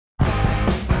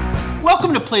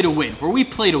Welcome to Play to Win, where we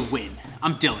play to win.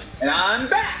 I'm Dylan. And I'm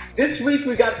back! This week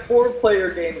we got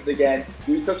 4-player games again.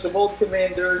 We took some old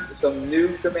commanders, some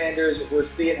new commanders. We're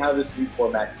seeing how this new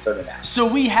format's turning out. So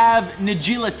we have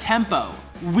Najeela Tempo,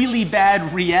 Really Bad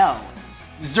Rielle,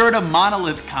 Zirda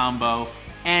Monolith combo,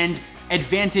 and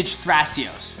Advantage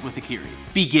Thrasios with Akiri.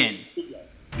 Begin.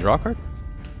 Draw a card.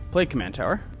 Play Command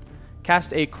Tower.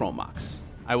 Cast a Chromox.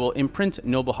 I will imprint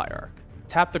Noble Hierarch.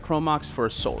 Tap the Chromox for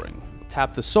a Soul Ring.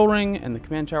 Tap the Soul Ring and the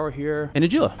Command Tower here. And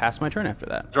Najeela, pass my turn after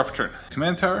that. Draw for turn.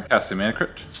 Command Tower, cast a Mana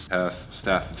Crypt, pass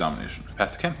Staff of Domination.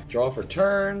 Pass the Ken. Draw for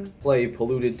turn, play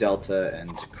Polluted Delta,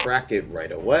 and crack it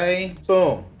right away.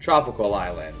 Boom. Tropical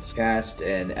Island. Cast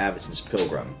an Avacyn's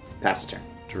Pilgrim. Pass the turn.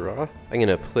 Draw. I'm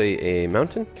gonna play a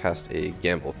mountain, cast a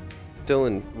Gamble.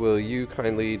 Dylan, will you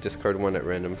kindly discard one at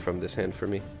random from this hand for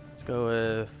me? Let's go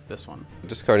with this one.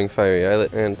 Discarding Fiery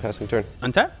Islet and passing turn.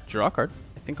 Untap, draw a card.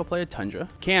 I think I'll play a Tundra.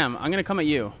 Cam, I'm gonna come at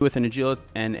you with a Najeela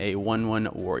and a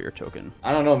 1/1 warrior token.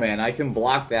 I don't know, man. I can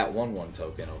block that 1/1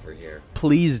 token over here.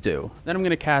 Please do. Then I'm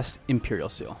gonna cast Imperial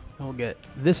Seal. I'll get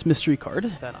this mystery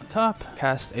card, that on top,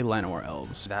 cast a Llanowar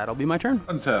Elves. That'll be my turn.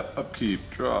 Untap, upkeep,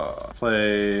 draw.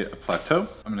 Play a Plateau.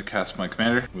 I'm going to cast my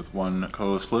commander with one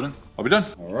colorless floating. I'll be done.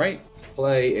 Alright.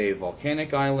 Play a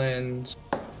Volcanic Island.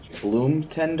 Bloom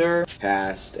Tender.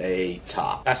 Cast a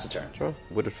top. Pass the turn. Draw.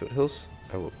 Wooded Foothills.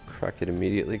 I will crack it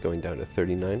immediately, going down to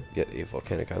 39. Get a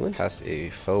Volcanic Island. Cast a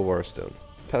Felwar Stone.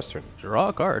 Pass turn. Draw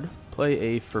a card. Play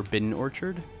a Forbidden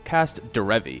Orchard. Cast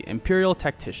Derevi, Imperial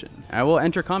Tactician. I will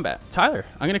enter combat. Tyler,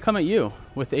 I'm going to come at you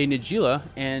with a Najeela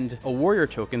and a warrior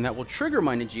token that will trigger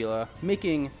my Najeela,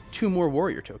 making 2 more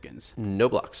warrior tokens. No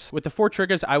blocks. With the 4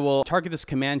 triggers, I will target this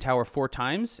command tower 4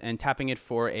 times and tapping it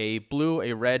for a blue,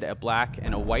 a red, a black,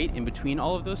 and a white in between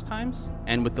all of those times.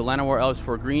 And with the Llanowar Elves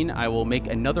for green, I will make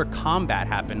another combat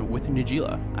happen with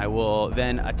Najeela. I will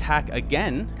then attack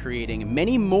again, creating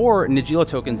many more Najeela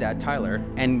tokens at Tyler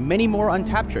and many more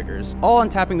untap triggers, all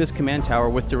untapping this command tower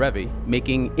with Derevi,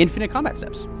 making infinite combat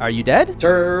steps. Are you dead?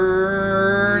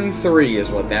 Turn 3 is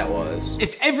what that was.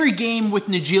 If every game with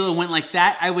Najeela went like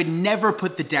that, I would never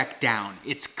put the deck down.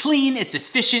 It's clean, it's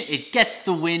efficient, it gets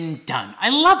the win done. I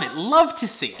love it, love to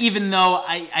see it. Even though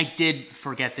I did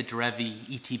forget the Derevi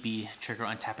ETB trigger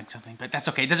untapping something, but that's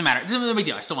okay, it doesn't matter. It's no big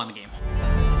deal, I still won the game.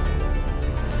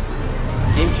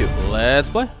 Game 2, let's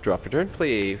play. Draw for turn.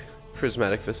 Play a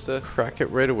Prismatic Vista. Crack it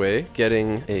right away,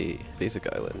 getting a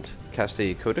basic island. Cast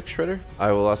a Codex Shredder.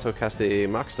 I will also cast a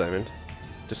Mox Diamond.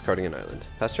 Discarding an island.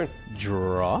 Pass turn.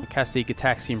 Draw. Cast a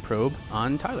Gitaxian Probe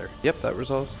on Tyler. Yep, that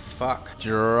resolves. Fuck.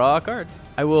 Draw a card.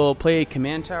 I will play a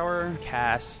Command Tower,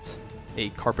 cast a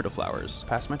Carpet of Flowers.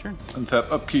 Pass my turn. Untap,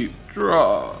 upkeep,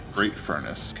 draw. Great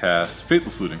Furnace. Cast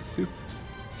Faithless Looting. 2.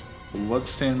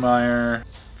 Bloodstained Mire,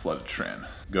 Flooded Shrine.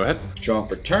 Go ahead. Draw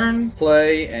for turn,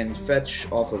 play, and fetch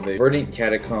off of a Verdant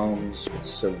Catacombs,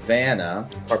 Savannah,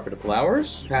 Carpet of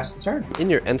Flowers. Pass the turn. In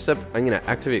your end step, I'm going to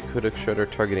activate Codex Shredder,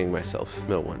 targeting myself.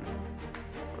 Mill 1.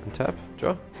 Untap,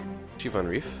 draw. Chivon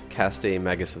Reef. Cast a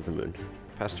Magus of the Moon.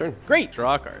 Pass turn. Great.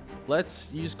 Draw a card.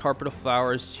 Let's use Carpet of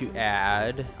Flowers to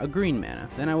add a green mana.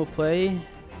 Then I will play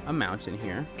a mountain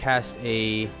here. Cast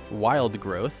a Wild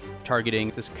Growth,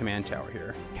 targeting this command tower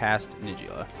here. Cast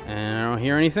Najeela. And I don't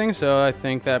hear anything, so I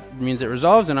think that means it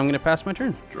resolves, and I'm going to pass my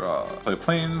turn. Draw. Play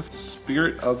Plains,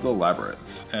 Spirit of the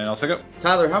Labyrinth. And I'll take up.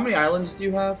 Tyler, how many islands do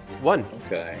you have? 1.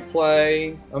 Okay.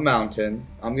 Play a mountain.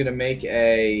 I'm gonna make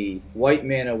a white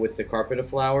mana with the Carpet of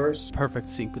Flowers. Perfect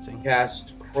sequencing.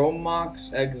 Cast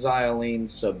Chromox, Exiling,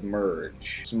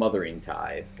 Submerge, Smothering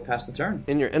Tithe. Pass the turn.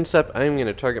 In your end step, I'm going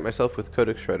to target myself with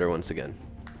Codex Shredder once again.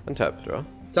 Untap, draw.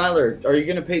 Tyler, are you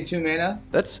gonna pay 2 mana?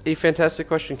 That's a fantastic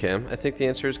question, Cam. I think the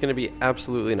answer is going to be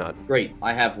absolutely not. Great.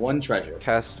 I have 1 treasure.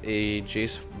 Cast a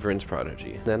Jace Vryn's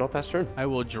Prodigy. Then I'll pass turn. I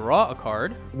will draw a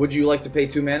card. Would you like to pay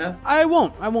 2 mana? I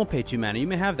won't pay 2 mana. You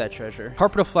may have that treasure.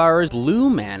 Carpet of Flowers, blue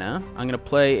mana. I'm going to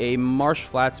play a Marsh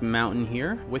Flats Mountain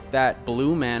here. With that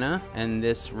blue mana and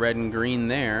this red and green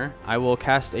there, I will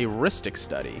cast a Rhystic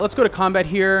Study. Let's go to combat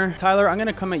here. Tyler, I'm going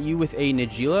to come at you with a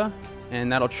Najeela, and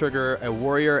that'll trigger a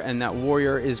warrior, and that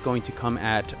warrior is going to come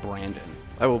at Brandon.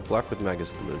 I will block with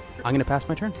Magus of the Moon. I'm going to pass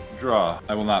my turn. Draw.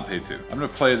 I will not pay 2. I'm going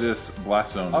to play this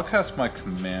Blast Zone. I'll cast my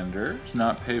commander. Do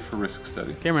not pay for Risk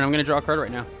Study. Cameron, I'm going to draw a card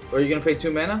right now. Are you gonna pay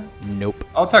 2 mana? Nope.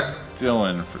 I'll attack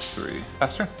Dylan for 3.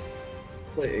 Pass turn.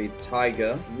 Play a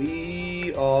Taiga.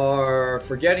 We are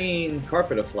forgetting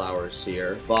Carpet of Flowers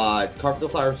here, but Carpet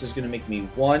of Flowers is going to make me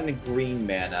 1 green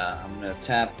mana. I'm going to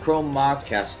tap Chromox,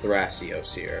 cast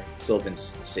Thrasios here,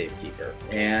 Sylvan's Safekeeper,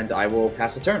 and I will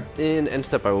pass the turn. In end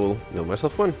step, I will mill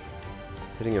myself 1.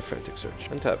 Hitting a frantic search.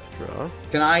 Untap. Draw.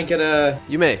 Can I get a...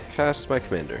 You may. Cast my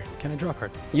commander. Can I draw a card?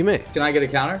 You may. Can I get a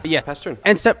counter? Yeah. Pass turn.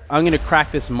 End step, I'm going to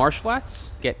crack this Marsh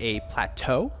Flats, get a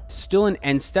Plateau. Still an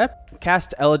end step,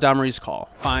 cast Eladamri's Call.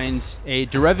 Find a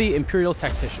Derevi Imperial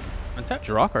Tactician. Untap,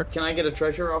 draw a card. Can I get a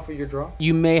treasure off of your draw?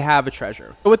 You may have a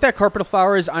treasure. But with that Carpet of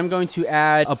Flowers, I'm going to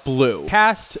add a blue.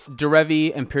 Cast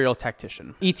Derevi Imperial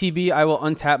Tactician. ETB, I will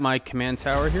untap my command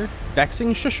tower here.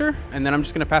 Vexing Shusher, and then I'm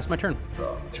just going to pass my turn.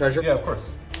 Draw. Treasure? Yeah, of course.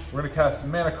 We're going to cast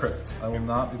Mana Crypt. I will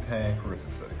not be paying for Risk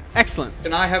Study. Excellent.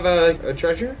 Can I have a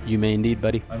treasure? You may indeed,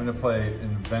 buddy. I'm going to play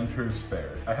Inventor's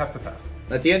Fair. I have to pass.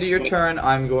 At the end of your turn,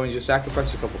 I'm going to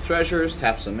sacrifice a couple treasures,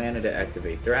 tap some mana to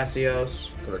activate Thrasios,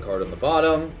 put a card on the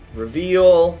bottom,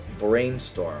 reveal,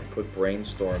 Brainstorm. Put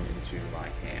Brainstorm into my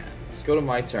hand. Let's go to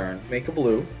my turn. Make a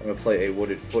blue. I'm going to play a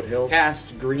Wooded Foothills.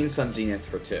 Cast Green Sun Zenith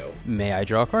for 2. May I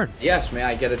draw a card? Yes, may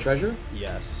I get a treasure?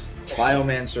 Yes.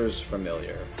 Biomancer's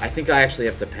Familiar. I think I actually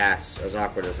have to pass, as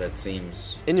awkward as that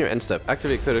seems. In your end step,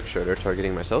 activate Codex Shredder,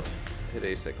 targeting myself. Hit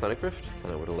a Cyclonic Rift.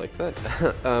 I would have liked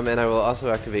that. And I will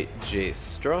also activate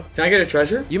Jace. Draw. Can I get a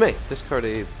treasure? You may. Discard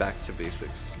a Back to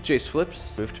Basics. Jace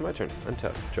flips. Move to my turn.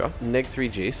 Untap. Draw. -3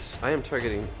 Jace. I am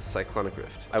targeting Cyclonic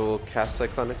Rift. I will cast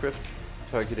Cyclonic Rift,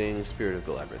 targeting Spirit of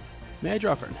the Labyrinth. May I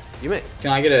draw a card? You may.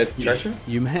 Can I get a treasure?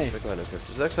 You may. Cyclonic Rift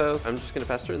is exiled. I'm just going to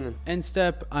pass turn then. End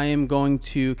step, I am going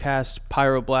to cast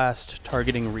Pyroblast,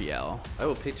 targeting Rielle. I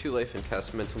will pay 2 life and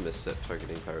cast Mental Misstep,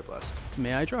 targeting Pyroblast.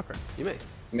 May I draw a card? You may.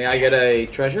 May I get a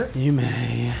treasure? You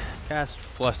may. Cast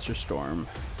Flusterstorm.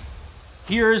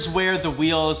 Here's where the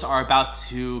wheels are about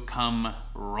to come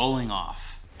rolling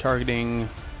off. Targeting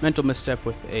Mental Misstep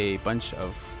with a bunch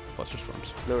of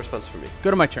Flusterstorms. No response from me. Go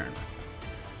to my turn.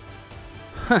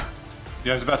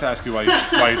 Yeah, I was about to ask you why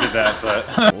you did that,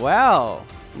 but... Well,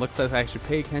 looks like I actually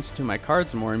pay attention to my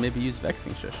cards more and maybe use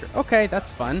Vexing Shusher. Okay,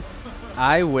 that's fun.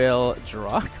 I will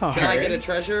draw a card. Can I get a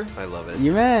treasure? I love it.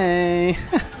 You may.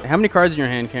 How many cards in your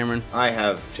hand, Cameron? I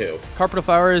have 2. Carpet of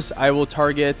Flowers, I will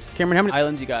target... Cameron, how many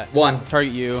islands you got? 1.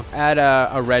 Target you. Add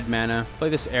a red mana. Play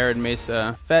this Arid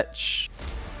Mesa. Fetch.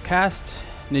 Cast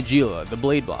Najeela, the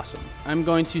Blade Blossom. I'm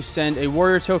going to send a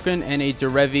warrior token and a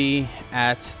Derevi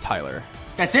at Tyler.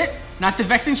 That's it? Not the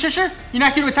Vexing Shusher? You're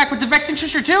not going to attack with the Vexing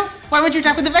Shusher too? Why would you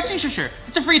attack with the Vexing Shusher?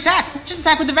 It's a free attack. Just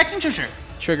attack with the Vexing Shusher.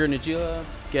 Trigger Najeela,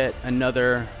 get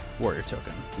another warrior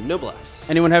token. No blast.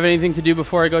 Anyone have anything to do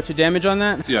before I go to damage on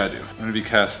that? Yeah, I do. I'm going to be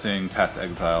casting Path to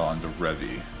Exile on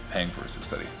Derevi, paying for Risk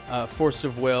Study. Force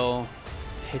of Will,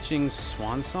 pitching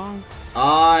Swan Song.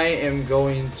 I am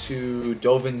going to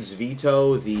Dovin's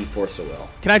Veto the Force of Will.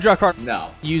 Can I draw a card? No.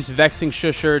 Use Vexing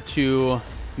Shusher to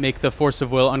make the Force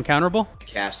of Will uncounterable?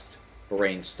 Cast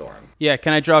Brainstorm. Yeah,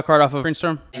 can I draw a card off of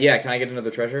Brainstorm? Yeah, can I get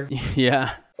another treasure?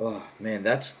 Yeah. Oh, man,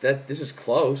 this is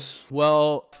close.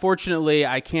 Well, fortunately,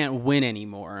 I can't win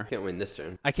anymore. Can't win this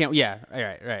turn. I can't, yeah,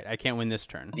 right. I can't win this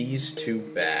turn. These 2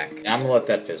 back. I'm gonna let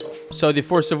that fizzle. So the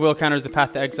Force of Will counters the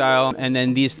Path to Exile, and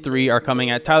then these 3 are coming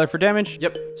at Tyler for damage.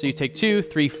 Yep. So you take 2,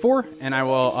 3, 4, and I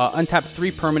will untap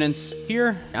 3 permanents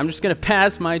here. I'm just gonna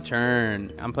pass my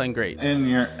turn. I'm playing great. In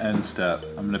your end step,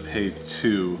 I'm going to pay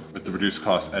 2 with the reduced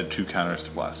cost, add 2 counters to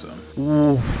Blast Zone.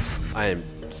 Oof. I am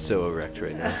so erect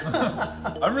right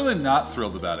now. I'm really not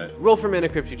thrilled about it. Roll for Mana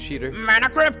Crypt, you cheater. Mana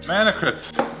Crypt! Mana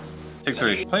Crypt. Take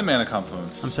 3. Play Mana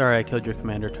Confluence. I'm sorry I killed your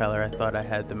commander, Tyler. I thought I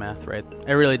had the math right.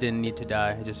 I really didn't need to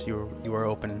die. I just you were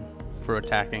open for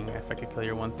attacking if I could kill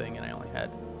your one thing, and I only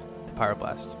had the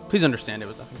Pyroblast. Please understand it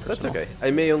was nothing personal. That's okay.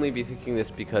 I may only be thinking this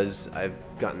because I've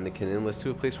gotten the Kinnin list to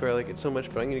a place where I like it so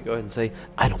much, but I'm going to go ahead and say,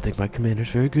 I don't think my commander's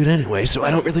very good anyway, so I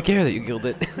don't really care that you killed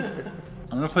it.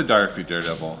 I'm going to play Direfeet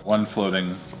Daredevil. 1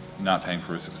 floating, not paying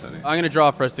for Risk Study. I'm going to draw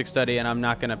a Rustic Study, and I'm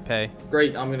not going to pay.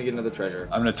 Great, I'm gonna get another treasure.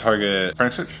 I'm going to target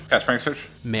Frank Search. Cast Frank Search.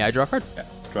 May I draw a card? Yeah.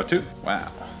 Draw 2.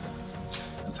 Wow.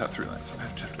 That's how 3 lands. I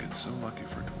just get so lucky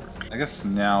for it to work. I guess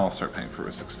now I'll start paying for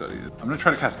Risk Study. I'm going to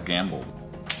try to cast Gamble.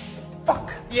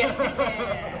 Fuck!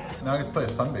 Yeah! Now I get to play a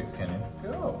Sunbaked Canyon.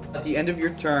 Go! At the end of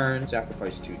your turn,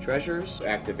 sacrifice 2 treasures,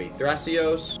 activate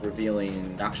Thrasios,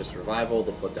 revealing Noxious Revival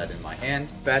to put that in my hand.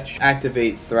 Fetch,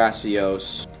 activate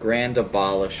Thrasios, Grand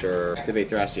Abolisher, activate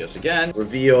Thrasios again,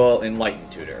 reveal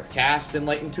Enlightened Tutor. Cast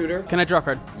Enlightened Tutor? Can I draw a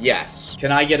card? Yes.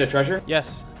 Can I get a treasure?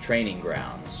 Yes. Training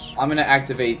Grounds. I'm gonna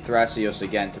activate Thrasios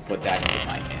again to put that into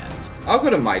my hand. I'll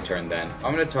go to my turn then.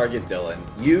 I'm gonna target Dylan.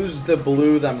 Use the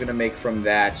blue that I'm gonna make from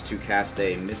that to cast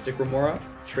a Mystic Remora.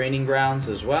 Training Grounds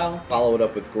as well. Follow it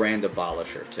up with Grand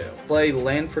Abolisher too. Play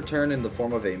land for turn in the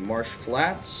form of a Marsh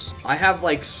Flats. I have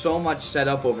like so much set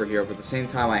up over here, but at the same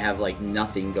time I have like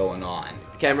nothing going on.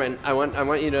 Cameron, I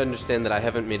want you to understand that I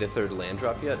haven't made a third land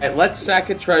drop yet. Alright, let's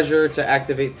sack a treasure to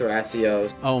activate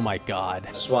Thrasios. Oh my god.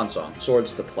 Swan Song.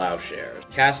 Swords to Plowshares.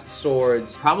 Cast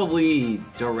Swords. Probably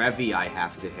Derevi I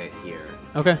have to hit here.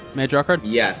 Okay, may I draw a card?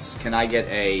 Yes. Can I get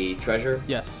a treasure?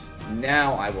 Yes.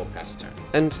 Now I will pass a turn.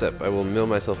 End step, I will mill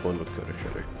myself one with Codex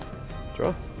Shredder.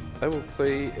 Draw. I will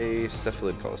play a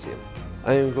Cephalid Coliseum.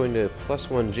 I am going to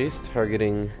 +1 Jace,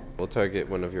 targeting... We'll target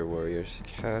one of your warriors.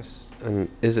 Cast an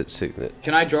Izzet Signet.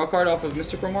 Can I draw a card off of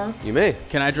Mystic Remora? You may.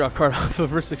 Can I draw a card off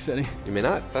of Ristic Setting? You may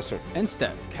not. Pass turn. End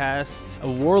step. Cast a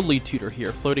Worldly Tutor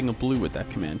here, floating a blue with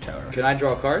that command tower. Can I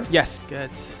draw a card? Yes.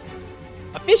 Get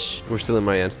a fish. We're still in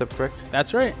my end step, correct?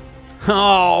 That's right.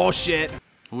 Oh, shit.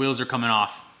 Wheels are coming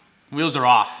off. Wheels are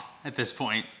off at this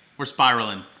point. We're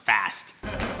spiraling fast.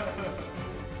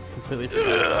 Completely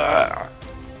forgot.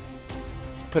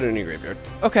 Put it in your graveyard.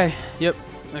 Okay, yep.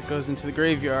 That goes into the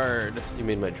graveyard. You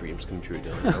made my dreams come true,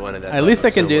 Dylan. I wanted that. At least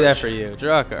I can so do that much. for you.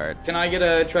 Draw a card. Can I get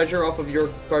a treasure off of your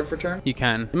card for turn? You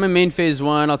can. In my main phase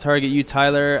 1, I'll target you,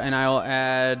 Tyler, and I'll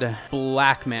add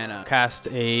black mana. Cast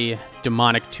a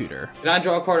Demonic Tutor. Can I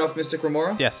draw a card off Mystic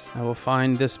Remora? Yes. I will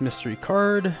find this mystery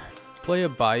card. Play a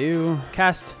Bayou.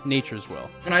 Cast Nature's Will.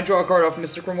 Can I draw a card off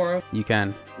Mystic Remora? You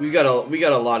can. We got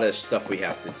a lot of stuff we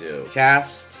have to do.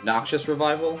 Cast Noxious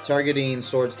Revival, targeting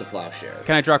Swords to Plowshare.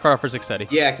 Can I draw a card off for Zixeti?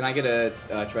 Yeah, can I get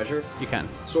a treasure? You can.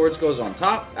 Swords goes on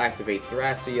top. Activate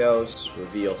Thrasios.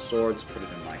 Reveal Swords. Put it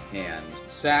in my hand.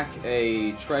 Sack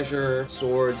a treasure.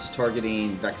 Swords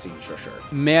targeting Vexing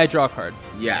Shusher. May I draw a card?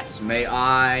 Yes. May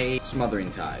I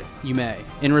Smothering Tithe? You may.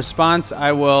 In response,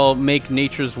 I will make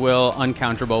Nature's Will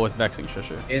uncounterable with Vexing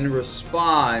Shusher. In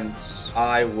response,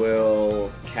 I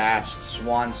will cast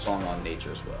Swan Song on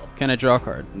Nature's Will. Can I draw a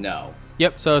card? No.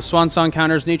 Yep, so Swan Song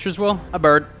counters Nature's Will. A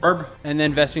bird. Herb. And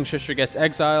then Vesting Shusher gets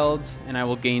exiled, and I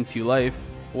will gain 2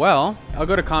 life. Well, I'll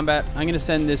go to combat. I'm going to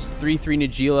send this 3/3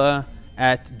 Najeela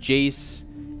at Jace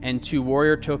and 2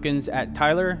 warrior tokens at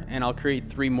Tyler, and I'll create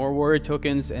 3 more warrior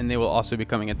tokens, and they will also be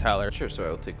coming at Tyler. Sure, so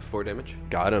I'll take 4 damage.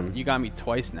 Got him. You got me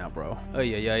twice now, bro. Oh,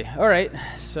 yeah. All right,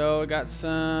 so I got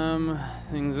some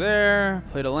things there.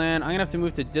 Played a land. I'm going to have to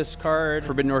move to discard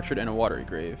Forbidden Orchard and a Watery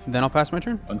Grave. Then I'll pass my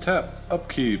turn. Untap,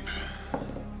 upkeep.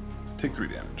 Take 3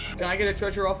 damage. Can I get a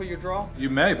treasure off of your draw?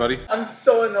 You may, buddy. I'm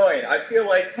so annoying. I feel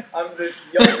like I'm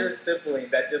this younger sibling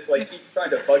that just like keeps trying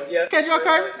to bug you. Can I draw a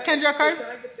card? Can I draw a card? Can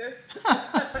I get this?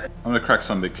 I'm gonna crack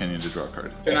some big canyon to draw a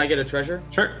card. Can I get a treasure?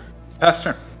 Sure. Pass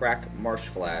turn. Crack Marsh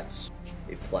Flats,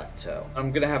 a Plateau.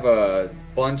 I'm gonna have a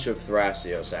bunch of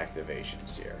Thrasios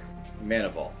activations here. Mana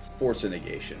Vault, Force of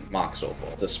Negation, Mox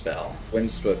Opal, Dispel,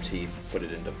 Windswept Heath, put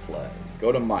it into play.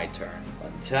 Go to my turn.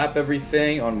 Untap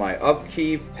everything on my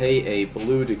upkeep, pay a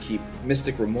blue to keep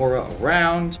Mystic Remora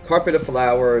around. Carpet of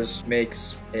Flowers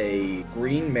makes a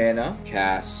green mana,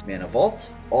 cast Mana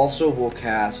Vault. Also will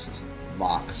cast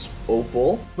Mox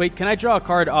Opal. Wait, can I draw a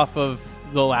card off of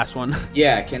the last one?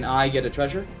 Yeah, can I get a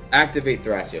treasure? Activate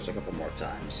Thrasios a couple more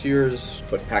times. Here's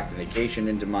put Pact of Negation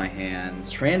into my hands.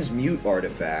 Transmute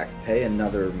Artifact. Pay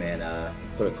another mana.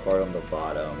 Put a card on the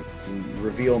bottom.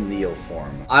 Reveal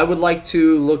Neoform. I would like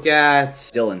to look at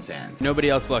Dylan's hand. Nobody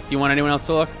else look. Do you want anyone else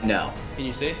to look? No. Can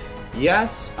you see?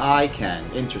 Yes, I can.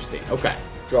 Interesting. Okay.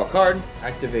 Draw a card.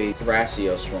 Activate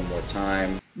Thrasios one more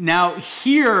time. Now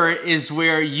here is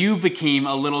where you became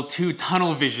a little too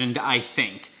tunnel visioned, I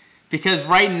think. Because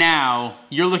right now,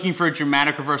 you're looking for a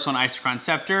dramatic reversal on Isochron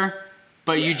Scepter,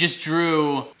 but you just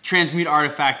drew Transmute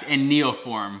Artifact and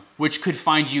Neoform, which could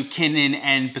find you Kinnan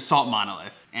and Basalt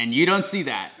Monolith. And you don't see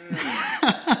that.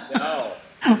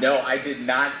 No, I did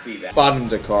not see that. Bottom of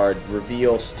the card,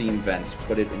 reveal Steam Vents,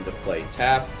 put it into play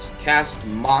tapped. Cast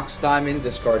Mox Diamond,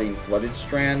 discarding Flooded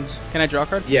Strand. Can I draw a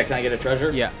card? Yeah, can I get a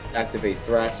treasure? Yeah. Activate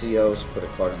Thrasios, put a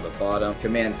card on the bottom.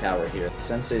 Command Tower here,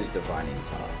 Sensei's Divining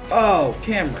Top. Oh,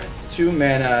 Cameron. 2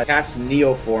 mana, cast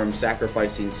Neoform,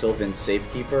 sacrificing Sylvan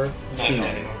Safekeeper.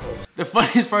 Keenan. The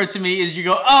funniest part to me is you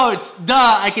go, oh, it's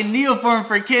duh, I can Neoform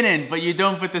for Kinnan, but you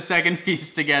don't put the second piece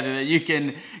together that you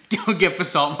can go get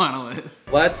Basalt Monolith.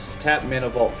 Let's tap Mana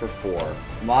Vault for 4.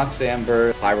 Mox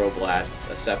Amber, Pyroblast,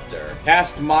 a Scepter.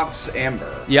 Cast Mox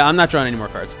Amber. Yeah, I'm not drawing any more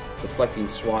cards. Reflecting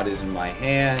Swat is in my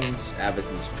hand.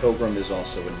 Avacyn's Pilgrim is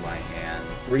also in my hand.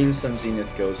 Green Sun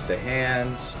Zenith goes to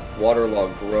hand.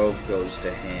 Waterlogged Grove goes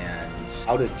to hand.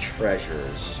 Out of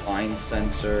treasures. Find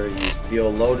Sensor. Use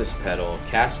Reveal Lotus Petal.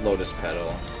 Cast Lotus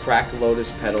Petal. Crack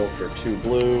Lotus Petal for 2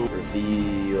 blue.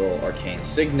 Reveal Arcane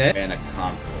Signet. And a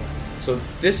Confluence. So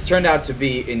this turned out to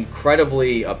be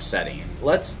incredibly upsetting.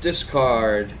 Let's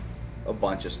discard a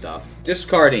bunch of stuff.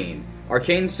 Discarding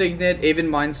Arcane Signet, Aven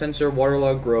Mind Sensor,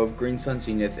 Waterlog Grove, Green Sun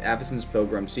Zenith, Avacyn's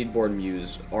Pilgrim, Seedborn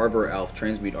Muse, Arbor Elf,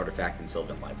 Transmute Artifact, and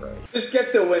Sylvan Library. Just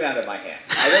get the win out of my hand.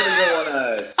 I don't even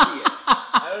want to see it.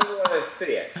 I don't even want to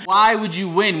see it. Why would you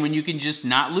win when you can just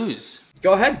not lose?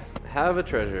 Go ahead. Have a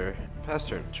treasure. Pass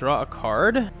turn. Draw a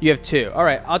card. You have 2. All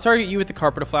right, I'll target you with the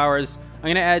Carpet of Flowers. I'm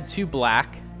going to add 2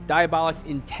 black. Diabolic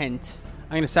Intent. I'm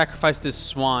going to sacrifice this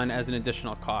Swan as an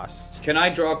additional cost. Can I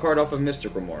draw a card off of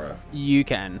Mystic Remora? You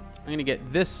can. I'm going to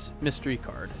get this mystery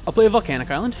card. I'll play a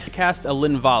Volcanic Island. Cast a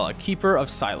Linvala, Keeper of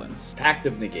Silence. Pact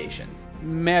of Negation.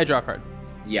 May I draw a card?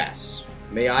 Yes.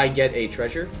 May I get a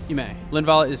treasure? You may.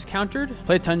 Linvala is countered.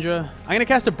 Play Tundra. I'm going to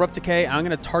cast Abrupt Decay. I'm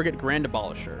going to target Grand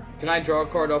Abolisher. Can I draw a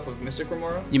card off of Mystic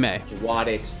Remora? You may. Swat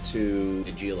it to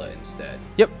Najeela instead.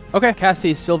 Yep. Okay. Cast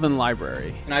a Sylvan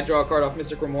Library. Can I draw a card off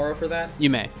Mystic Remora for that? You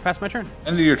may. Pass my turn.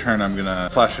 End of your turn, I'm gonna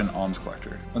flash an Alms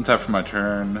Collector. One tap for my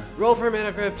turn. Roll for a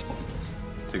mana crypt.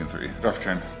 Taking 3. Draw for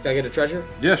turn. Can I get a treasure?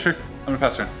 Yeah, sure. I'm gonna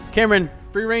pass turn. Cameron,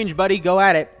 free range, buddy. Go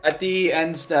at it. At the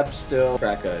end step still,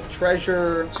 crack a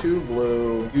treasure, 2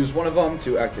 blue, use one of them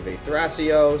to activate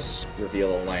Thrasios,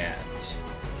 reveal a land,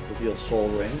 reveal Soul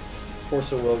Ring,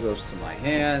 Force of Will goes to my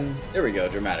hand. There we go,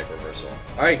 Dramatic Reversal.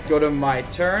 Alright, go to my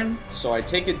turn, so I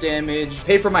take a damage,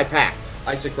 pay for my Pact,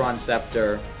 Isochron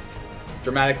Scepter,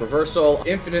 Dramatic Reversal,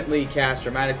 infinitely cast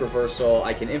Dramatic Reversal.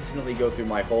 I can infinitely go through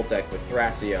my whole deck with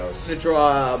Thrasios. I'm gonna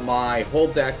draw my whole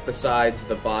deck besides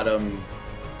the bottom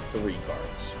 3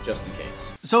 cards, just in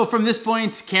case. So from this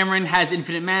point, Cameron has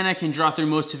infinite mana, can draw through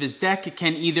most of his deck,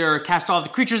 can either cast all of the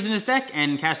creatures in his deck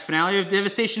and cast Finale of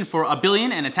Devastation for 1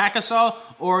 billion and attack us all,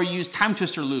 or use Time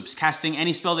Twister loops, casting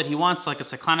any spell that he wants, like a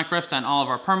Cyclonic Rift on all of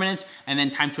our permanents, and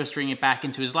then Time Twistering it back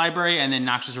into his library, and then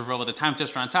Noxious Reveal with a Time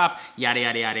Twister on top, yada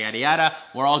yada yada yada yada.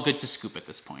 We're all good to scoop at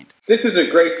this point. This is a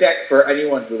great deck for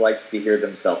anyone who likes to hear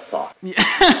themselves talk.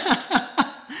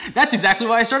 That's exactly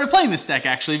why I started playing this deck,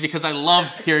 actually, because I love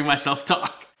hearing myself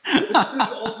talk. This is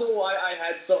also why I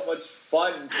had so much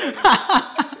fun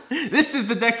playing this. This is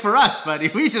the deck for us, buddy.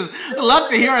 We just love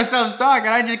to hear ourselves talk, and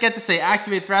I just get to say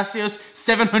activate Thrasios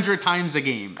 700 times a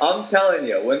game. I'm telling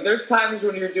you, when there's times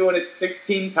when you're doing it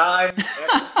 16 times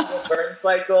every single turn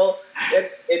cycle,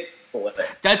 it's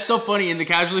bliss. That's so funny. In the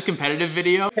casually competitive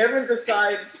video, Cameron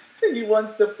decides he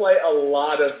wants to play a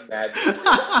lot of Magic.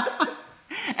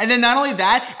 and then not only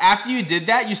that, after you did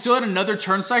that, you still had another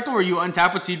turn cycle where you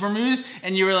untap with Seedborn Muse,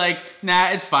 and you were like, nah,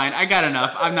 it's fine. I got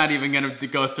enough. I'm not even going to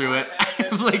go through it.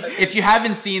 Like, if you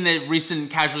haven't seen the recent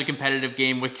casually competitive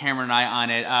game with Cameron and I on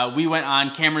it, we went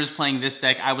on, Cameron's playing this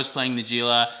deck, I was playing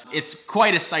Najeela. It's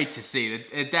quite a sight to see.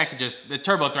 The deck just, the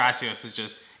Turbo Thrasios is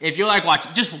just, if you like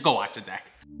watching, just go watch the deck.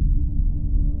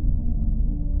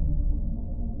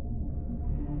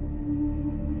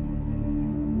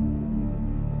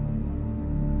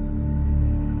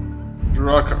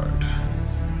 Draw a card.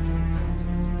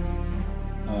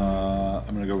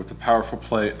 I'm gonna go with the powerful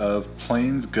play of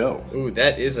Plains Go. Ooh,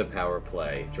 that is a power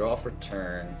play. Draw for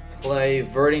turn. Play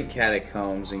Verdant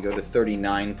Catacombs and go to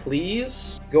 39,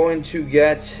 please. Going to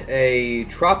get a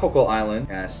Tropical Island.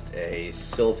 Cast a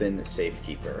Sylvan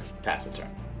Safekeeper. Pass a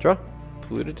turn. Draw.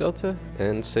 Polluted Delta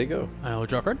and say go. I'll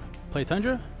draw a card. Play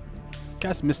Tundra.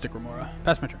 Cast Mystic Remora.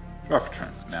 Pass my turn. Draw for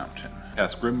turn. Mountain.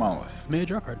 Cast Grim Monolith. May I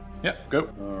draw a card? Yep, go.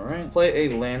 Alright. Play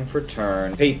a land for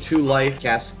turn. Pay 2 life.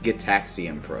 Cast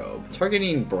Gitaxian Probe.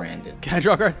 Targeting Brandon. Can I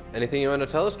draw a card? Anything you want to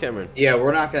tell us, Cameron? Yeah,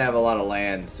 we're not gonna have a lot of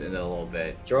lands in a little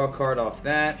bit. Draw a card off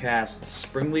that. Cast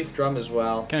Springleaf Drum as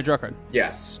well. Can I draw a card?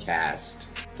 Yes. Cast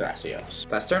Thrasios.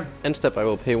 Pass turn. End step, I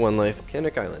will pay 1 life.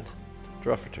 Volcanic Island.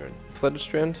 Draw for turn. Flooded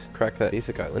Strand. Crack that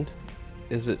basic island.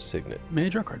 Is it Signet? May I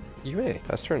draw a card? You may.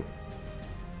 Pass turn.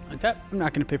 Untap. I'm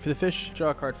not going to pay for the fish. Draw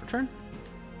a card for turn.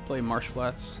 Play Marsh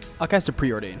Flats. I'll cast a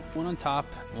Preordain. 1 on top,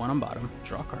 1 on bottom.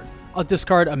 Draw a card. I'll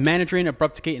discard a Mana Drain,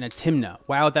 Abrupt Decay, and a Timna.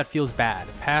 Wow, that feels bad.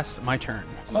 Pass my turn.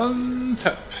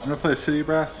 Untap. I'm gonna play a City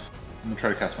Brass. I'm gonna try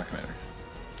to cast my commander.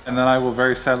 And then I will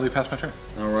very sadly pass my turn.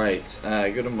 Alright,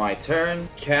 go to my turn.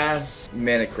 Cast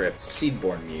Mana Crypt,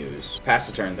 Seedborn Muse. Pass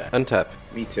the turn then. Untap.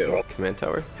 Me too. Command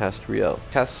Tower. Cast Rielle.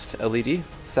 Cast LED.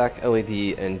 Sack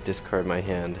LED and discard my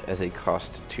hand as a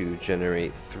cost to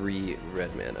generate 3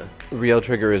 red mana. Rielle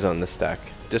trigger is on the stack.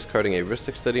 Discarding a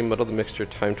Ristic Study, Muddle the Mixture,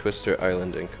 Time Twister,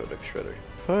 Island, and Codex Shredder.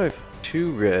 5.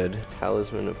 2 red.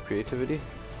 Talisman of Creativity.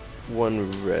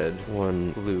 1 red,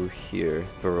 1 blue here.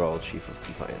 Baral, Chief of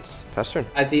Compliance. Pass turn.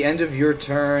 At the end of your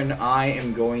turn, I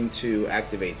am going to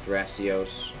activate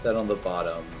Thrasios. That on the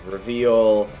bottom.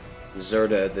 Reveal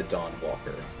Zirda the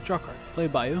Dawnwalker. Draw a card. Play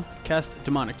Bayou. Cast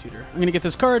Demonic Tutor. I'm gonna get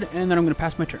this card, and then I'm gonna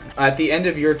pass my turn. At the end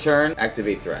of your turn,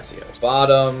 activate Thrasios.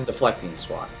 Bottom, Deflecting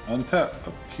Swat. Untap,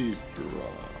 upkeep, draw.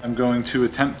 I'm going to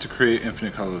attempt to create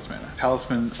infinite colorless mana.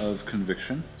 Talisman of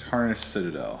Conviction, Tarnish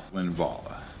Citadel,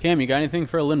 Linvala. Cam, you got anything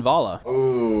for Linvala?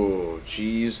 Ooh,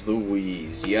 jeez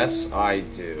Louise. Yes, I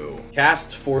do.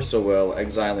 Cast Force of Will,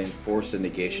 exiling Force of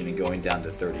Negation and going down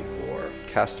to 34.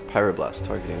 Cast Pyroblast,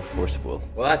 targeting Force of Will.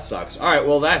 Well, that sucks. Alright,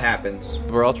 well, that happens.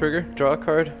 Brawl trigger, draw a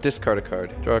card, discard a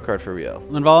card, draw a card for Rielle.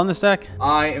 Linvala in this deck?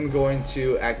 I am going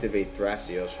to activate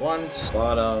Thrasios once.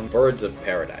 Bottom, Birds of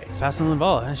Paradise. Passing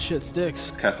Linvala. That shit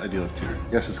sticks. Cast Idyllic Tutor.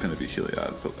 I guess it's going to be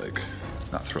Heliod, but like,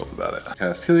 not thrilled about it.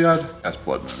 Cast Heliod, cast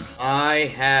Blood Moon.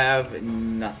 I have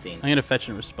nothing. I'm gonna fetch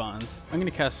and responds. I'm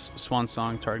gonna cast Swan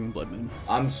Song, targeting Blood Moon.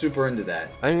 I'm super into that.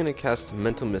 I'm gonna cast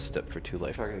Mental Misstep for 2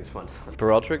 life, targeting Swan Song.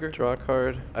 Brawl trigger, draw a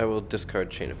card. I will discard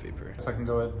Chain of Vapor. So I can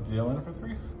go ahead and deal in for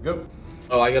 3. Go.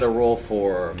 Oh, I gotta roll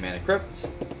for Mana Crypt.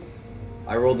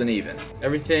 I rolled an even.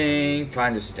 Everything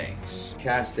kinda stinks.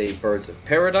 Cast a Birds of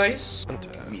Paradise.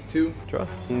 Untap. Me too. Draw.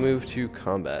 Move to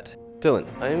combat. Dylan,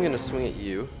 I am gonna swing at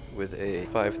you with a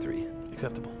 5/3.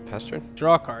 Acceptable. Pass turn.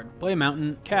 Draw a card. Play a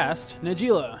mountain. Cast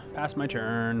Najeela. Pass my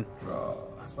turn. Draw.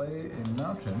 Play a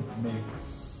mountain. Make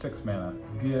 6 mana.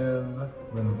 Give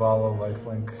Linvala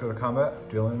lifelink. Go to combat.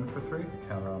 Deal in for 3.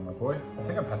 Counter on my boy. I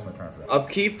think I'm passing my turn for that.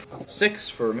 Upkeep. 6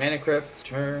 for Mana Crypt.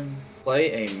 Turn.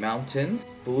 Play a mountain.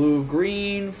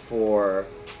 Blue-green for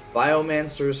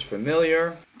Biomancer's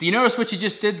Familiar. Do you notice what you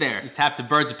just did there? You tapped the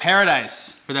Birds of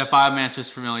Paradise for that Biomancer's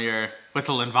Familiar with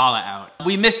the Linvala out.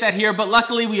 We missed that here, but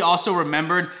luckily we also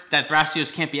remembered that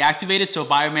Thrasios can't be activated, so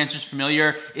Biomancer's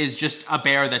Familiar is just a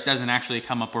bear that doesn't actually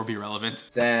come up or be relevant.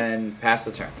 Then pass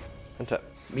the turn. Untap.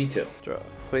 Me too. Draw.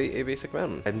 Play a basic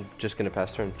mountain. I'm just gonna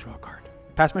pass turn. Draw a card.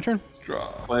 Pass my turn. Draw.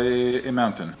 Play a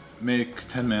mountain. Make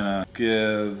 10 mana.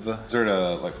 Give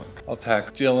Zirda lifelink. I'll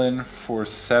attack Dylan for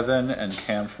 7 and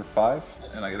Cam for 5.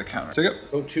 And I get a counter. Take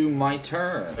it. Go to my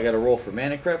turn. I gotta roll for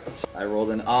Mana Crypt. I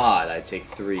rolled an odd. I take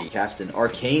 3. Cast an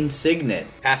Arcane Signet.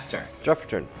 Pass turn. Draw for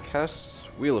turn. Cast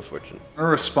Wheel of Fortune. I'm gonna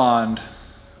respond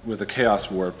with a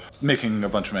Chaos Warp, making a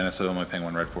bunch of mana, so I'm only paying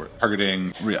 1 red for it.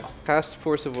 Targeting Rielle. Cast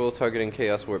Force of Will, targeting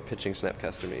Chaos Warp, pitching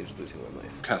Snapcaster Mage, losing 1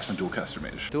 life. Cast my Dualcaster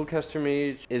Mage. Dualcaster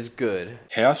Mage is good.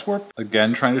 Chaos Warp,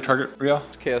 again trying to target Rielle.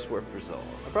 Chaos Warp Resolve.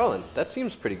 Brawlin, that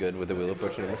seems pretty good with the Wheel of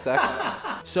Fortune in the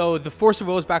stack. So the Force of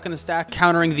Will is back in the stack,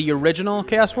 countering the original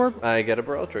Chaos Warp, I get a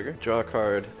Brawl trigger, draw a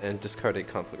card, and discard a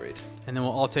Conflagrate. and then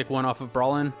we'll all take 1 off of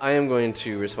Brawlin. I am going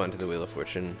to respond to the Wheel of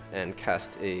Fortune and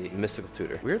cast a Mystical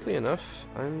Tutor. Weirdly enough,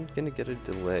 I'm gonna get a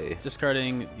delay.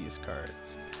 Discarding these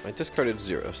cards. I discarded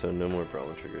 0, so no more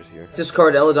Brawlin triggers here.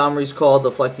 Discard Eladomri's Call,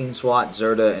 Deflecting Swat,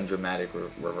 Zirda, and Dramatic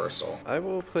Reversal. I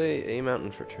will play a mountain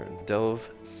for turn. Delve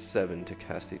 7 to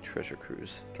cast a Treasure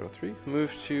Cruise. Draw 3.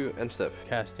 Move to end step.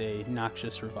 Cast a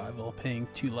Noxious Revival, paying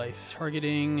 2 life.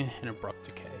 Targeting an Abrupt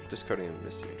Decay. Discarding a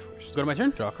Misty Mage first. Go to my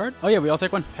turn. Draw a card. Oh yeah, we all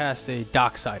take 1. Cast a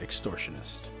Dockside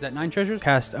Extortionist. Is that 9 treasures?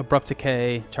 Cast Abrupt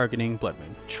Decay, targeting Blood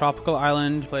Moon. Tropical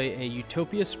Island, play a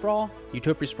Utopia Sprawl.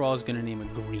 Utopia Sprawl is going to name a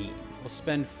green. We'll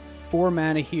spend 4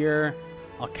 mana here.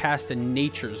 I'll cast a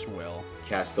Nature's Will.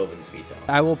 Cast Dovin's Veto.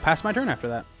 I will pass my turn after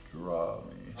that. Draw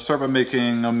me. Start by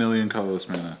making 1 million colorless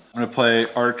mana. I'm gonna play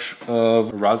Arch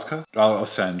of Razka. I'll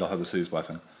ascend, I'll have the City's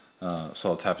Blessing. So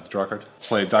I'll tap it to draw a card.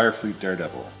 Play Dire Fleet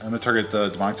Daredevil. I'm gonna target the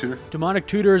Demonic Tutor. Demonic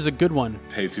Tutor is a good one.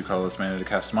 Pay 2 colorless mana to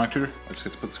cast Demonic Tutor. I just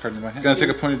get to put this card in my hand. Gonna take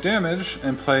a point of damage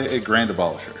and play a Grand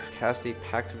Abolisher. Cast a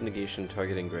Pact of Negation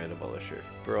targeting Grand Abolisher.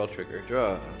 Brawl trigger.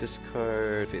 Draw.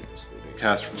 Discard Faithless Looting.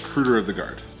 Cast Recruiter of the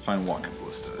Guard. Find Walking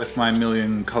Ballista. With my 1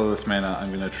 million colorless mana,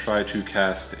 I'm gonna try to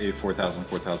cast a 4,000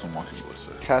 Walking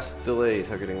Ballista. Cast Delay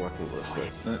targeting Walking Ballista.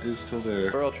 That is still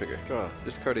there. Brawl trigger. Draw.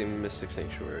 Discard a Mystic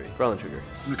Sanctuary. Brawlin trigger.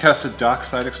 I'm gonna cast a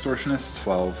Dockside Extortionist.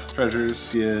 12 treasures.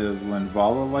 Give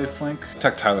Linvala lifelink.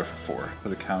 Attack Tyler for 4.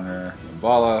 Put a counter.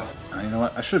 Linvala. You know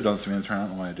what? I should have done this in the turn. I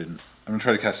don't know why I didn't. I'm gonna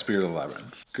try to cast Spear of the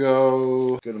Labyrinth.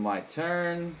 Go. Go to my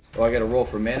turn. Oh, I gotta roll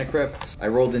for Mana Crypt. I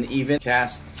rolled an even.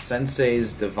 Cast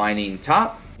Sensei's Divining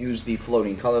Top. Use the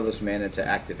floating colorless mana to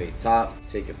activate top.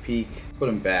 Take a peek. Put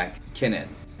him back. Kinnan.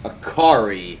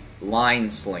 Akiri. Line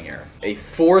Slinger. A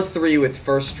 4/3 with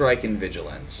First Strike and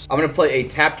Vigilance. I'm gonna play a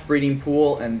tapped Breeding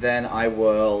Pool, and then I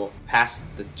will pass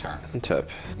the turn. Untap.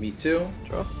 Me too.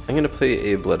 Draw. I'm gonna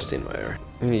play a Bloodstained Mire.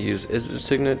 I'm gonna use Izz's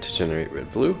Signet to generate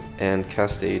red-blue and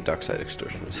cast a Dockside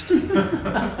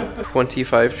Extortionist.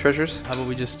 25 treasures. How about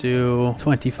we just do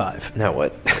 25? Now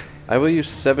what? I will use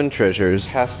 7 treasures,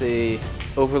 cast a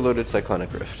overloaded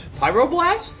Cyclonic Rift.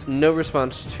 Pyroblast? No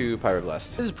response to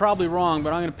Pyroblast. This is probably wrong,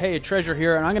 but I'm gonna pay a treasure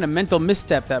here and I'm gonna mental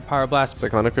misstep that Pyroblast.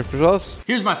 Cyclonic Rift resolves.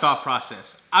 Here's my thought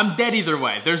process. I'm dead either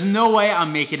way. There's no way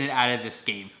I'm making it out of this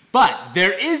game. But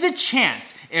there is a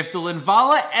chance if the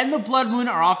Linvala and the Blood Moon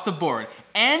are off the board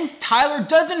and Tyler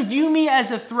doesn't view me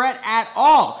as a threat at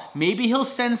all. Maybe he'll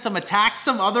send some attacks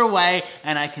some other way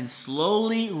and I can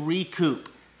slowly recoup.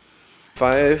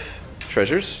 5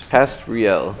 treasures. Cast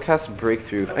Rielle. Cast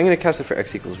Breakthrough. I'm gonna cast it for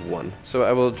X equals 1. So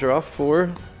I will draw 4.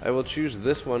 I will choose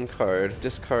this one card.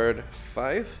 Discard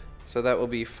 5. So that will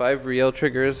be 5 Rielle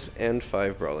triggers and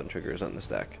 5 Brawlin triggers on the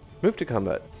stack. Move to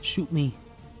combat. Shoot me.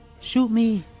 Shoot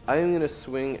me. I am gonna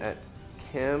swing at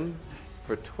Cam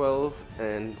for 12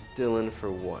 and Dylan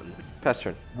for 1. Pass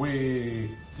turn. Wait,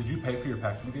 did you pay for your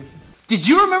pact negation? Did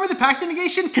you remember the Pact of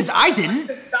Negation? Because I didn't.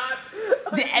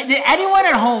 Did anyone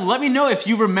at home let me know if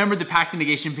you remembered the Pact of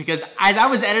Negation? Because as I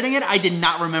was editing it, I did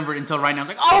not remember it until right now. I was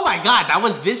like, oh my god, that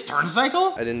was this turn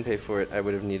cycle? I didn't pay for it. I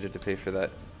would have needed to pay for that.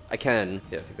 I can.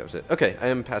 Yeah, I think that was it. Okay, I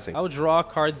am passing. I will draw a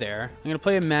card there. I'm gonna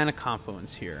play a Mana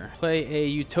Confluence here. Play a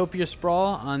Utopia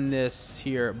Sprawl on this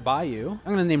here Bayou.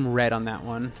 I'm gonna name red on that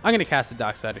one. I'm gonna cast a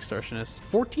Dockside Extortionist.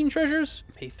 14 treasures,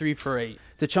 pay 3 for 8.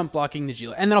 It's a chump blocking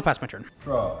Najeela, and then I'll pass my turn.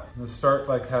 Draw. Let's start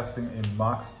by casting a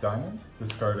Mox Diamond,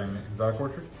 discarding Exotic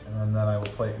Orchard, and then I will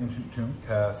play Ancient Tomb,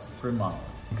 cast Grim Monolith,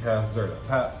 and cast Zirda.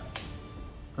 Tap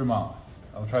Grim Monolith.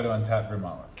 I'll try to untap Grim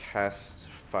Monolith. Cast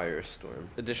Firestorm.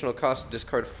 Additional cost,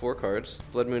 discard 4 cards.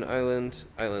 Blood Moon Island,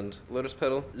 Lotus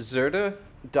Petal, Zirda,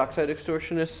 Dockside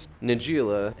Extortionist,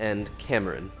 Najeela, and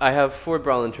Cameron. I have 4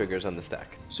 Brawlin triggers on the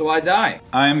stack. So I die.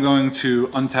 I am going to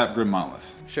untap Grim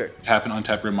Monolith. Sure. Tap and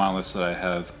untap Grim Monolith so that I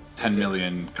have 10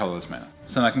 million colorless mana.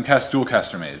 So then I can cast Dual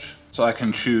Caster Mage. So I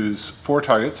can choose 4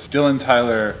 targets, Dylan,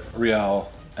 Tyler, Rielle,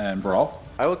 and Brawl.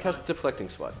 I will cast Deflecting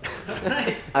Swat.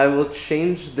 I will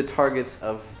change the targets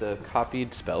of the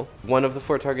copied spell. One of the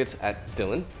 4 targets at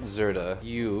Dylan, Zirda,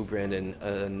 you, Brandon,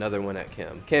 another one at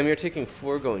Cam. Cam, you're taking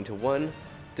 4, going to 1.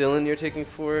 Dylan, you're taking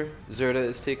 4. Zirda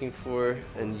is taking 4,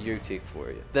 and you take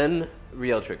 4. Then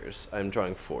Rielle triggers. I'm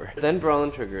drawing 4. Then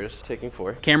Brawlin triggers, taking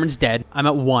 4. Cameron's dead. I'm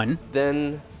at 1.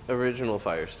 Then Original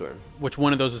Firestorm. Which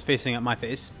one of those was facing at my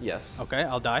face? Yes. Okay,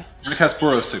 I'll die. I'm gonna cast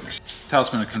Boros Signet,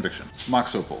 Talisman of Conviction,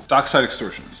 Mox Opal, Dockside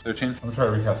Extortionist, 13. I'm gonna try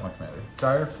to recast my commander.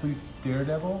 Dire Fleet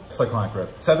Daredevil, Cyclonic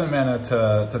Rift. 7 mana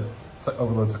to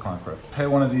overload Cyclonic Rift. Pay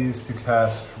one of these to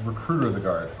cast Recruiter of the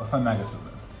Guard. I'll find Magus of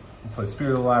them. We'll play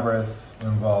Spirit of the Labyrinth,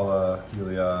 Linvala,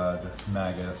 Gilead,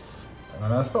 Magus. And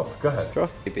I'm out of spells. Go ahead. Draw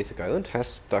a basic island.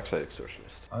 Cast Dockside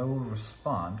Extortionist. I will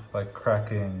respond by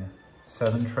cracking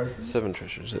 7 treasures. 7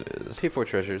 treasures it is. Pay 4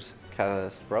 treasures.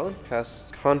 Cast Brawlin.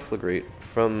 Cast Conflagrate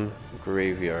from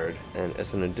Graveyard. And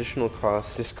as an additional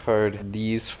cost, discard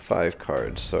these 5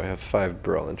 cards. So I have 5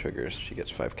 Brawlin triggers. She gets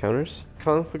 5 counters.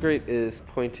 Conflagrate is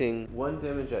pointing 1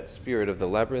 damage at Spirit of the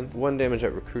Labyrinth, 1 damage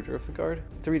at Recruiter of the Guard,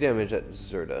 3 damage at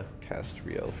Zirda. Cast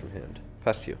Rielle from hand.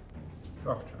 Pass to you.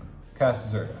 Draw for turn.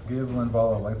 Cast Zirda. Give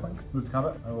Linvala a lifelink. Move to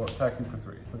combat. I will attack you for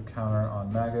 3. Put a counter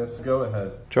on Magus. Go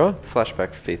ahead. Draw.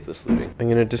 Flashback Faithless Looting. I'm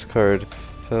gonna discard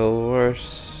Felwar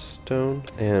Stone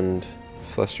and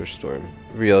Flusterstorm.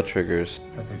 Rielle triggers.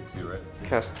 I take 2, right?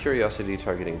 Cast Curiosity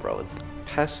targeting Brawlin.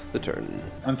 Pass the turn.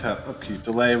 Untap, upkeep.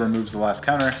 Delay removes the last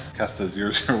counter. Cast a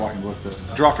 0/0 walking ballista.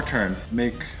 Draw for turn.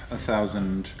 Make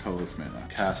 1,000 colorless mana.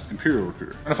 Cast Imperial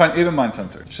Recruiter. I'm gonna find 8 of Mind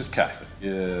Sensor. Just cast it.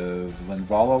 Give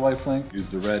Linvala lifelink. Use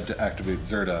the red to activate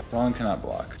Zirda. Brawlin cannot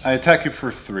block. I attack you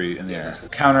for 3 in the air.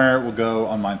 Counter will go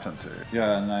on Mind Sensor.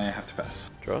 Yeah, and I have to pass.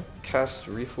 Draw. Cast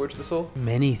Reforge the Soul.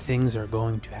 Many things are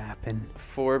going to happen.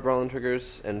 4 Brawlin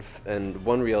triggers and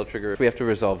 1 Rielle trigger. We have to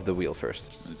resolve the wheel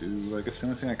first. I do, I guess, the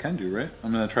only thing I can do, right?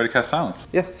 I'm gonna try to cast Silence.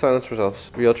 Yeah, Silence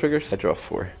resolves. Rielle triggers. I draw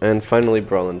 4. And finally,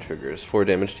 Brawlin triggers. 4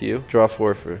 damage to you. Draw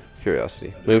 4 for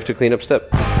Curiosity. Move to cleanup step.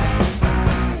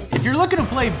 If you're looking to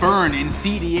play Burn in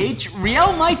CDH,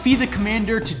 Rielle might be the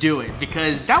commander to do it,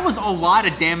 because that was a lot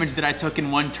of damage that I took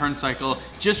in one turn cycle,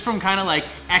 just from kind of like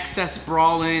excess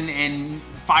Brawlin and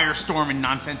Firestorm and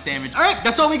nonsense damage. All right,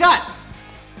 that's all we got.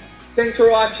 Thanks for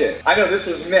watching. I know this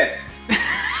was missed.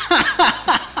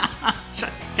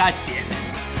 God damn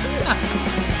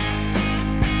it.